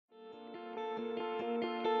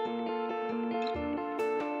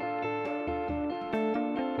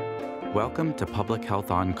Welcome to Public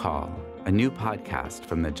Health on Call, a new podcast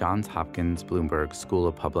from the Johns Hopkins Bloomberg School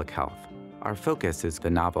of Public Health. Our focus is the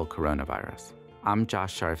novel coronavirus. I'm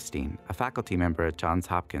Josh Sharfstein, a faculty member at Johns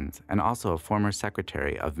Hopkins and also a former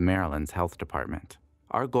secretary of Maryland's Health Department.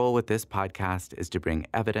 Our goal with this podcast is to bring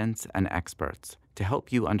evidence and experts to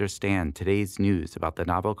help you understand today's news about the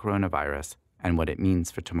novel coronavirus and what it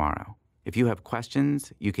means for tomorrow. If you have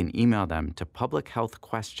questions, you can email them to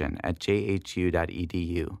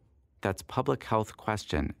publichealthquestion@jhu.edu. That's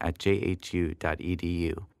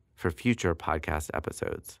publichealthquestion@jhu.edu for future podcast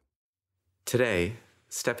episodes. Today,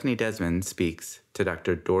 Stephanie Desmon speaks to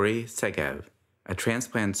Dr. Dorry Segev, a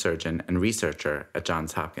transplant surgeon and researcher at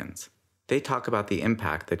Johns Hopkins. They talk about the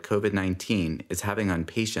impact that COVID-19 is having on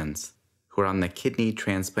patients who are on the kidney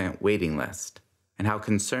transplant waiting list, and how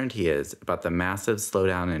concerned he is about the massive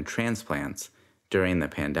slowdown in transplants during the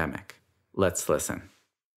pandemic. Let's listen.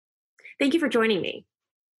 Thank you for joining me.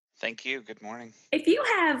 Thank you. Good morning. If you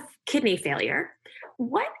have kidney failure,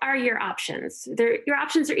 what are your options? Your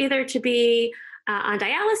options are either to be on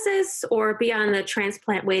dialysis or be on the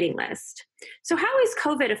transplant waiting list. So how is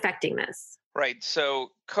COVID affecting this? Right.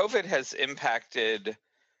 So COVID has impacted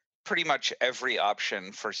pretty much every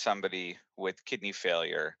option for somebody with kidney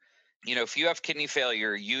failure. If you have kidney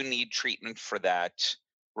failure, you need treatment for that,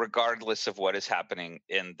 regardless of what is happening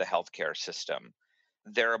in the healthcare system.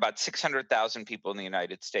 There are about 600,000 people in the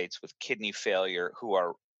United States with kidney failure who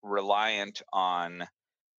are reliant on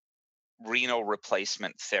renal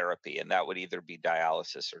replacement therapy, and that would either be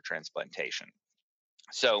dialysis or transplantation.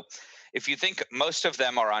 So if you think, most of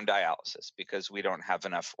them are on dialysis because we don't have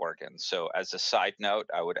enough organs. So as a side note,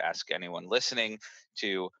 I would ask anyone listening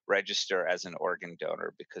to register as an organ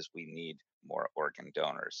donor because we need more organ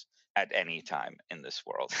donors at any time in this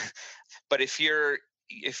world. But if you're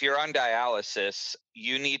on dialysis,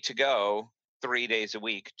 you need to go 3 days a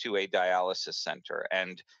week to a dialysis center.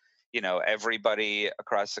 And everybody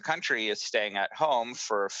across the country is staying at home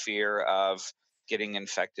for fear of getting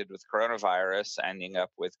infected with coronavirus, ending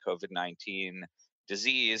up with COVID-19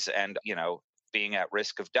 disease and, being at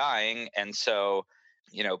risk of dying. And so,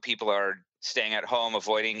 people are staying at home,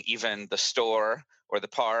 avoiding even the store or the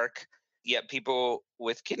park. Yet people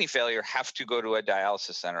with kidney failure have to go to a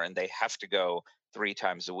dialysis center, and they have to go 3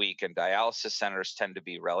 times a week. And dialysis centers tend to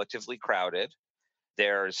be relatively crowded.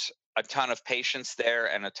 There's a ton of patients there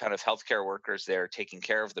and a ton of healthcare workers there taking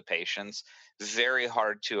care of the patients. Very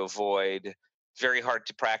hard to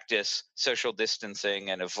practice social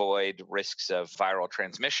distancing and avoid risks of viral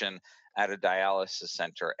transmission at a dialysis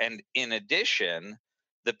center. And in addition,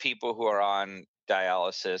 the people who are on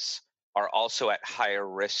dialysis are also at higher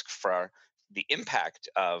risk for the impact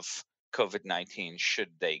of COVID-19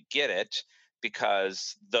 should they get it,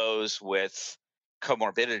 because those with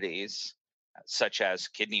comorbidities, such as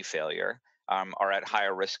kidney failure, are at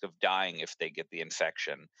higher risk of dying if they get the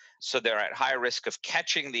infection. So they're at higher risk of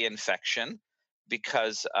catching the infection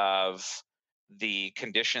because of the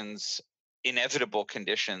inevitable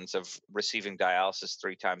conditions of receiving dialysis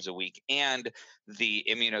 3 times a week and the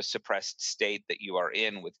immunosuppressed state that you are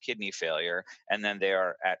in with kidney failure. And then they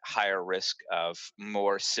are at higher risk of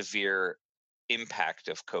more severe impact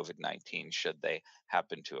of COVID-19 should they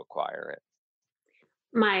happen to acquire it.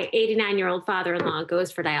 My 89-year-old father-in-law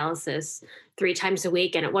goes for dialysis 3 times a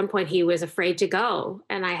week. And at one point he was afraid to go.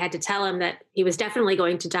 And I had to tell him that he was definitely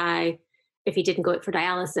going to die if he didn't go for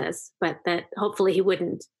dialysis, but that hopefully he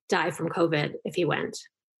wouldn't die from COVID if he went.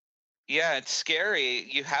 Yeah, it's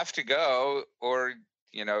scary. You have to go or,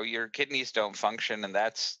 your kidneys don't function, and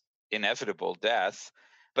that's inevitable death.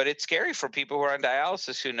 But it's scary for people who are on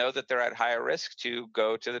dialysis who know that they're at higher risk to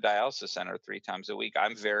go to the dialysis center 3 times a week.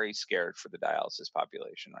 I'm very scared for the dialysis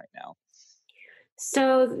population right now.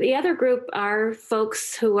 So the other group are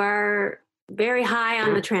folks who are very high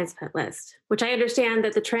on the transplant list, which I understand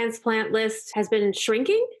that the transplant list has been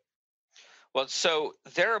shrinking. Well, so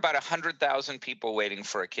there are about 100,000 people waiting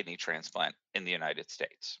for a kidney transplant in the United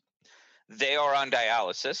States. They are on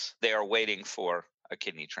dialysis. They are waiting for a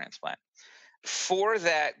kidney transplant. For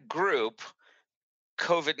that group,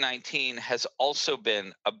 COVID-19 has also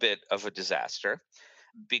been a bit of a disaster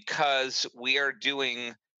because we are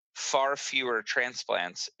doing far fewer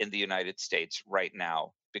transplants in the United States right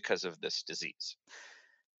now because of this disease.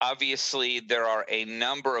 Obviously, there are a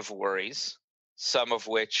number of worries, some of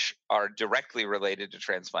which are directly related to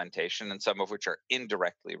transplantation and some of which are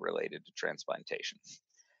indirectly related to transplantation.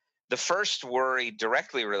 The first worry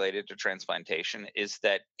directly related to transplantation is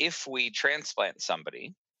that if we transplant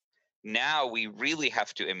somebody, now we really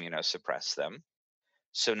have to immunosuppress them.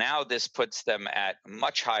 So now this puts them at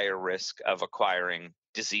much higher risk of acquiring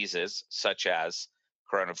diseases such as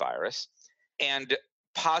coronavirus, and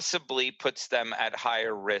possibly puts them at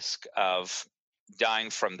higher risk of dying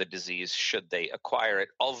from the disease should they acquire it,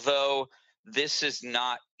 although this is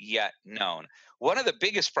not yet known. One of the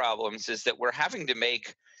biggest problems is that we're having to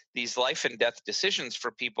make these life and death decisions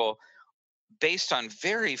for people based on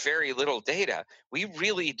very, very little data. We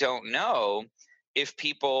really don't know if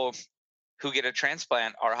people who get a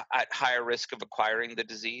transplant are at higher risk of acquiring the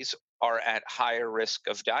disease, are at higher risk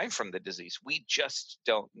of dying from the disease. We just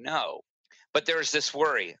don't know. But there's this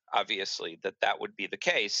worry, obviously, that that would be the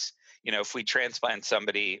case. If we transplant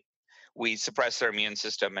somebody, we suppress their immune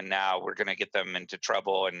system, and now we're going to get them into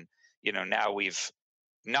trouble. And, now we've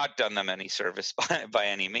not done them any service by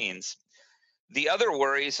any means. The other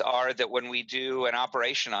worries are that when we do an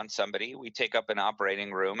operation on somebody, we take up an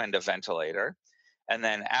operating room and a ventilator. And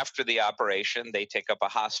then after the operation, they take up a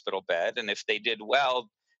hospital bed. And if they did well,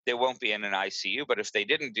 they won't be in an ICU. But if they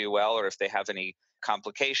didn't do well, or if they have any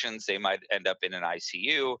complications, they might end up in an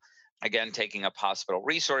ICU, again, taking up hospital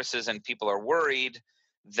resources. And people are worried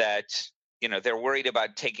that, they're worried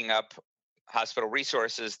about taking up hospital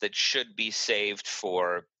resources that should be saved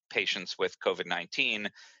for patients with COVID-19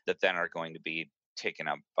 that then are going to be taken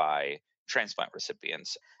up by transplant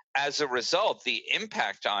recipients. As a result, the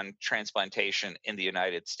impact on transplantation in the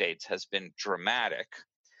United States has been dramatic.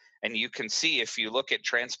 And you can see if you look at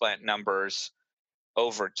transplant numbers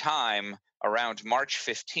over time, around March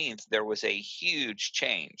 15th, there was a huge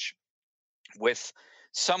change with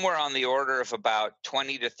somewhere on the order of about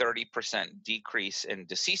 20 to 30% decrease in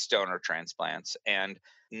deceased donor transplants and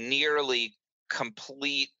nearly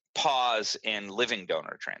complete pause in living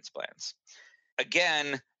donor transplants.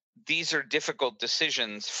 Again, these are difficult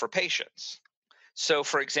decisions for patients. So,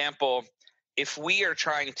 for example, if we are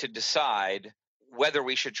trying to decide whether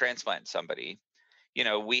we should transplant somebody,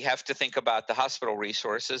 we have to think about the hospital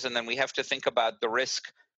resources, and then we have to think about the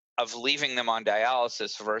risk of leaving them on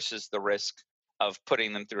dialysis versus the risk of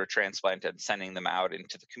putting them through a transplant and sending them out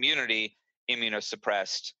into the community,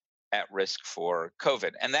 immunosuppressed, at risk for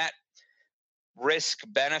COVID. And that risk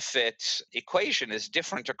benefit equation is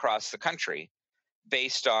different across the country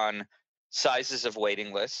based on sizes of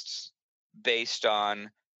waiting lists, based on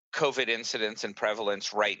COVID incidence and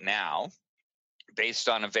prevalence right now, based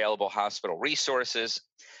on available hospital resources,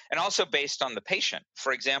 and also based on the patient.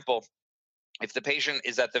 For example, if the patient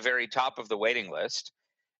is at the very top of the waiting list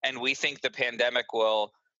and we think the pandemic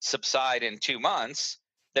will subside in 2 months,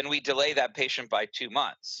 then we delay that patient by 2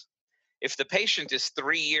 months. If the patient is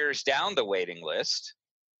 3 years down the waiting list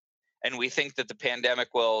and we think that the pandemic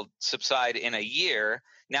will subside in a year,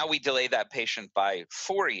 now we delay that patient by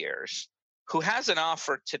 4 years. Who has an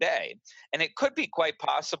offer today? And it could be quite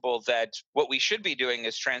possible that what we should be doing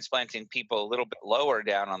is transplanting people a little bit lower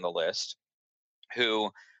down on the list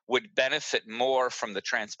who would benefit more from the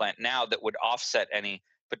transplant now, that would offset any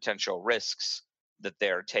potential risks that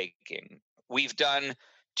they're taking. We've done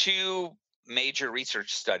 2 major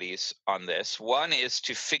research studies on this. One is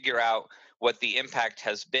to figure out what the impact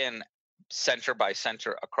has been center by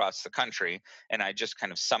center across the country, and I just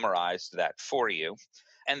kind of summarized that for you.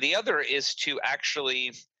 And the other is to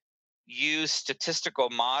actually use statistical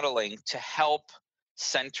modeling to help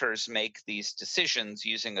centers make these decisions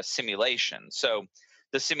using a simulation. So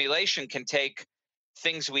the simulation can take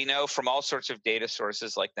things we know from all sorts of data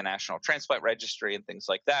sources like the National Transplant Registry and things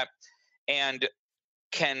like that, and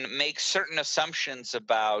can make certain assumptions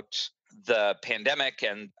about the pandemic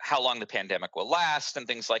and how long the pandemic will last and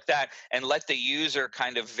things like that, and let the user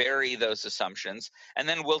kind of vary those assumptions. And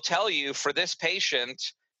then we'll tell you, for this patient,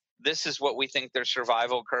 this is what we think their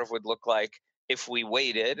survival curve would look like if we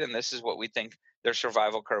waited, and this is what we think their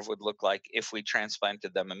survival curve would look like if we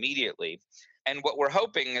transplanted them immediately. And what we're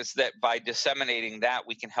hoping is that by disseminating that,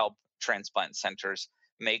 we can help transplant centers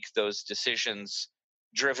make those decisions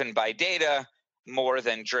driven by data more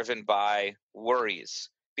than driven by worries.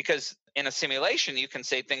 Because in a simulation, you can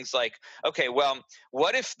say things like, okay, well,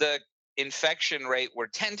 what if the infection rate were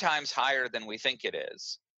 10 times higher than we think it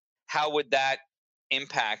is? How would that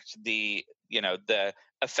impact the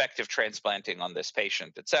effective transplanting on this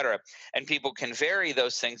patient, et cetera? And people can vary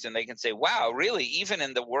those things, and they can say, wow, really, even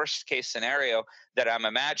in the worst case scenario that I'm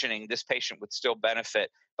imagining, this patient would still benefit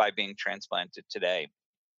by being transplanted today.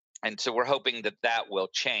 And so we're hoping that that will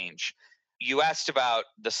change. You asked about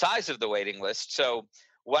the size of the waiting list. So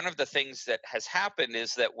one of the things that has happened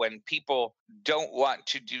is that when people don't want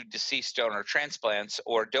to do deceased donor transplants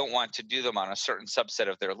or don't want to do them on a certain subset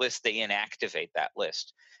of their list, they inactivate that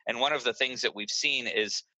list. And one of the things that we've seen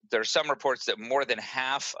is there are some reports that more than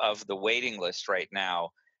half of the waiting list right now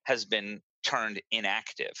has been turned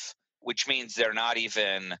inactive, which means they're not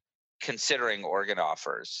even considering organ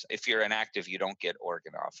offers. If you're inactive, you don't get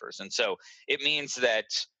organ offers. And so it means that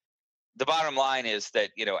the bottom line is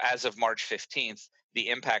that, as of March 15th, the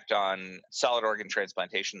impact on solid organ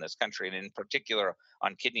transplantation in this country, and in particular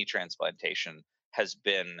on kidney transplantation, has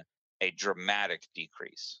been a dramatic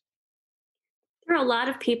decrease. There are a lot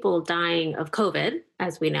of people dying of COVID,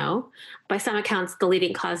 as we know. By some accounts, the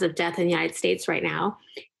leading cause of death in the United States right now.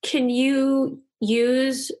 Can you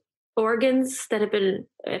use organs that have been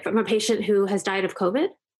from a patient who has died of COVID?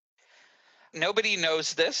 Nobody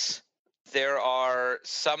knows this. There are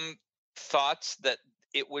some thoughts that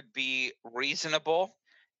it would be reasonable,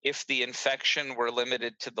 if the infection were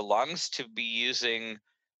limited to the lungs, to be using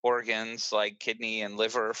organs like kidney and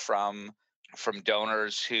liver from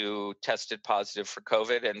donors who tested positive for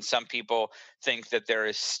COVID. And some people think that there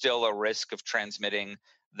is still a risk of transmitting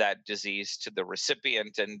that disease to the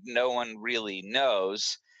recipient, and no one really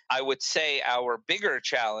knows. I would say our bigger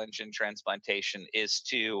challenge in transplantation is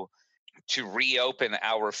to reopen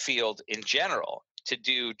our field in general, to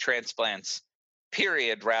do transplants,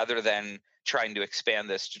 period, rather than trying to expand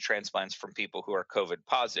this to transplants from people who are COVID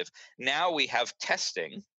positive. Now we have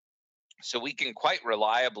testing, so we can quite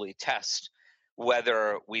reliably test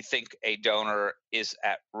whether we think a donor is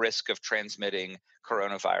at risk of transmitting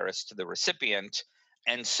coronavirus to the recipient.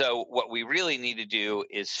 And so what we really need to do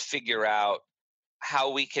is figure out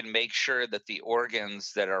how we can make sure that the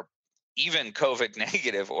organs that are even COVID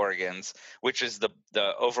negative organs, which is the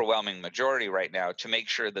overwhelming majority right now, to make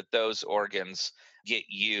sure that those organs get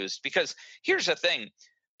used. Because here's the thing,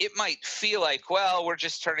 it might feel like, well, we're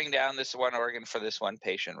just turning down this one organ for this one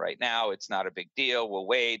patient right now. It's not a big deal. We'll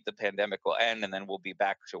wait, the pandemic will end, and then we'll be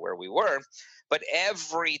back to where we were. But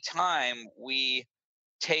every time we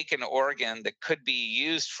take an organ that could be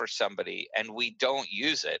used for somebody and we don't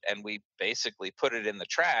use it, and we basically put it in the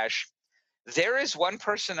trash, there is one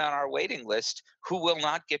person on our waiting list who will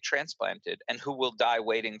not get transplanted and who will die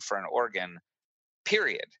waiting for an organ,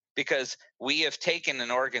 period. Because we have taken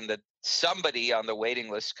an organ that somebody on the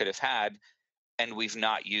waiting list could have had, and we've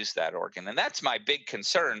not used that organ. And that's my big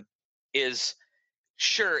concern is,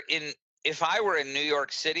 sure, if I were in New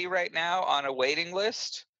York City right now on a waiting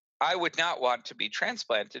list, I would not want to be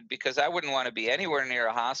transplanted because I wouldn't want to be anywhere near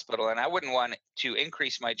a hospital, and I wouldn't want to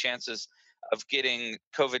increase my chances of getting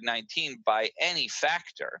COVID-19 by any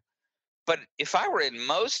factor. But if I were in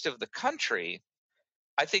most of the country,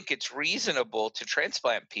 I think it's reasonable to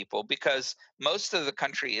transplant people because most of the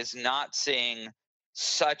country is not seeing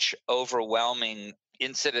such overwhelming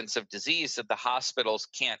incidence of disease that the hospitals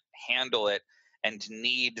can't handle it and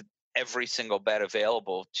need every single bed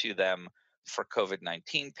available to them for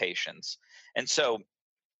COVID-19 patients. And so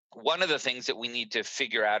one of the things that we need to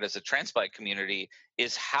figure out as a transplant community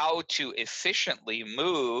is how to efficiently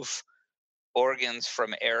move organs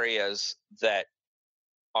from areas that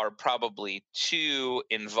are probably too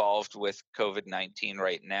involved with COVID-19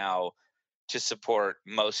 right now to support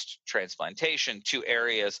most transplantation to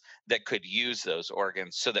areas that could use those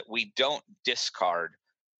organs, so that we don't discard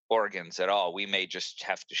organs at all. We may just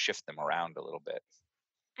have to shift them around a little bit.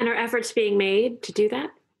 And are efforts being made to do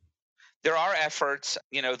that? There are efforts.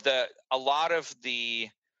 A lot of the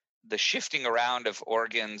shifting around of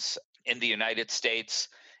organs in the United States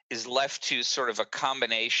is left to sort of a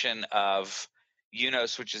combination of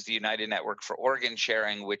UNOS, which is the United Network for Organ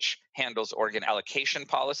Sharing, which handles organ allocation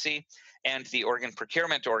policy, and the organ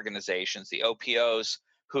procurement organizations, the OPOs,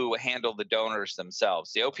 who handle the donors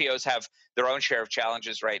themselves. The OPOs have their own share of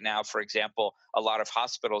challenges right now. For example, a lot of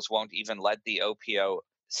hospitals won't even let the OPO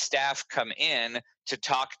staff come in to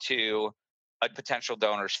talk to a potential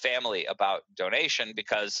donor's family about donation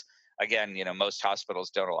because, again, most hospitals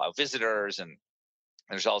don't allow visitors, and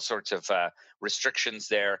there's all sorts of restrictions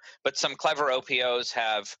there. But some clever OPOs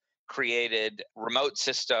have created remote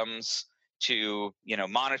systems to,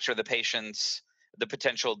 monitor the patients, the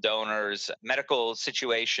potential donors' medical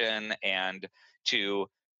situation, and to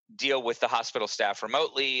deal with the hospital staff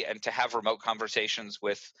remotely, and to have remote conversations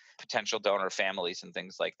with potential donor families and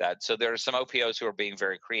things like that. So there are some OPOs who are being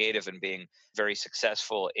very creative and being very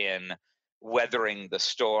successful in weathering the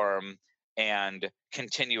storm and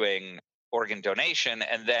continuing organ donation,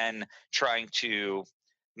 and then trying to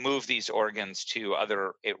move these organs to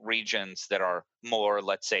other regions that are more,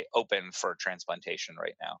 let's say, open for transplantation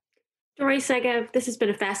right now. Dorry Segev, this has been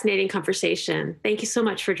a fascinating conversation. Thank you so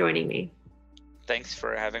much for joining me. Thanks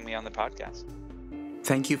for having me on the podcast.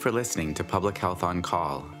 Thank you for listening to Public Health on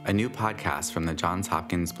Call, a new podcast from the Johns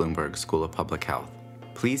Hopkins Bloomberg School of Public Health.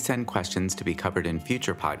 Please send questions to be covered in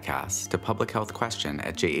future podcasts to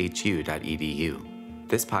publichealthquestion@jhu.edu.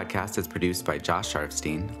 This podcast is produced by Josh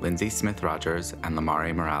Sharfstein, Lindsay Smith-Rogers, and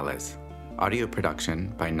Lamare Morales. Audio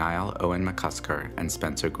production by Niall Owen McCusker and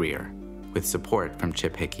Spencer Greer, with support from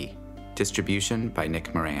Chip Hickey. Distribution by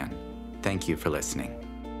Nick Moran. Thank you for listening.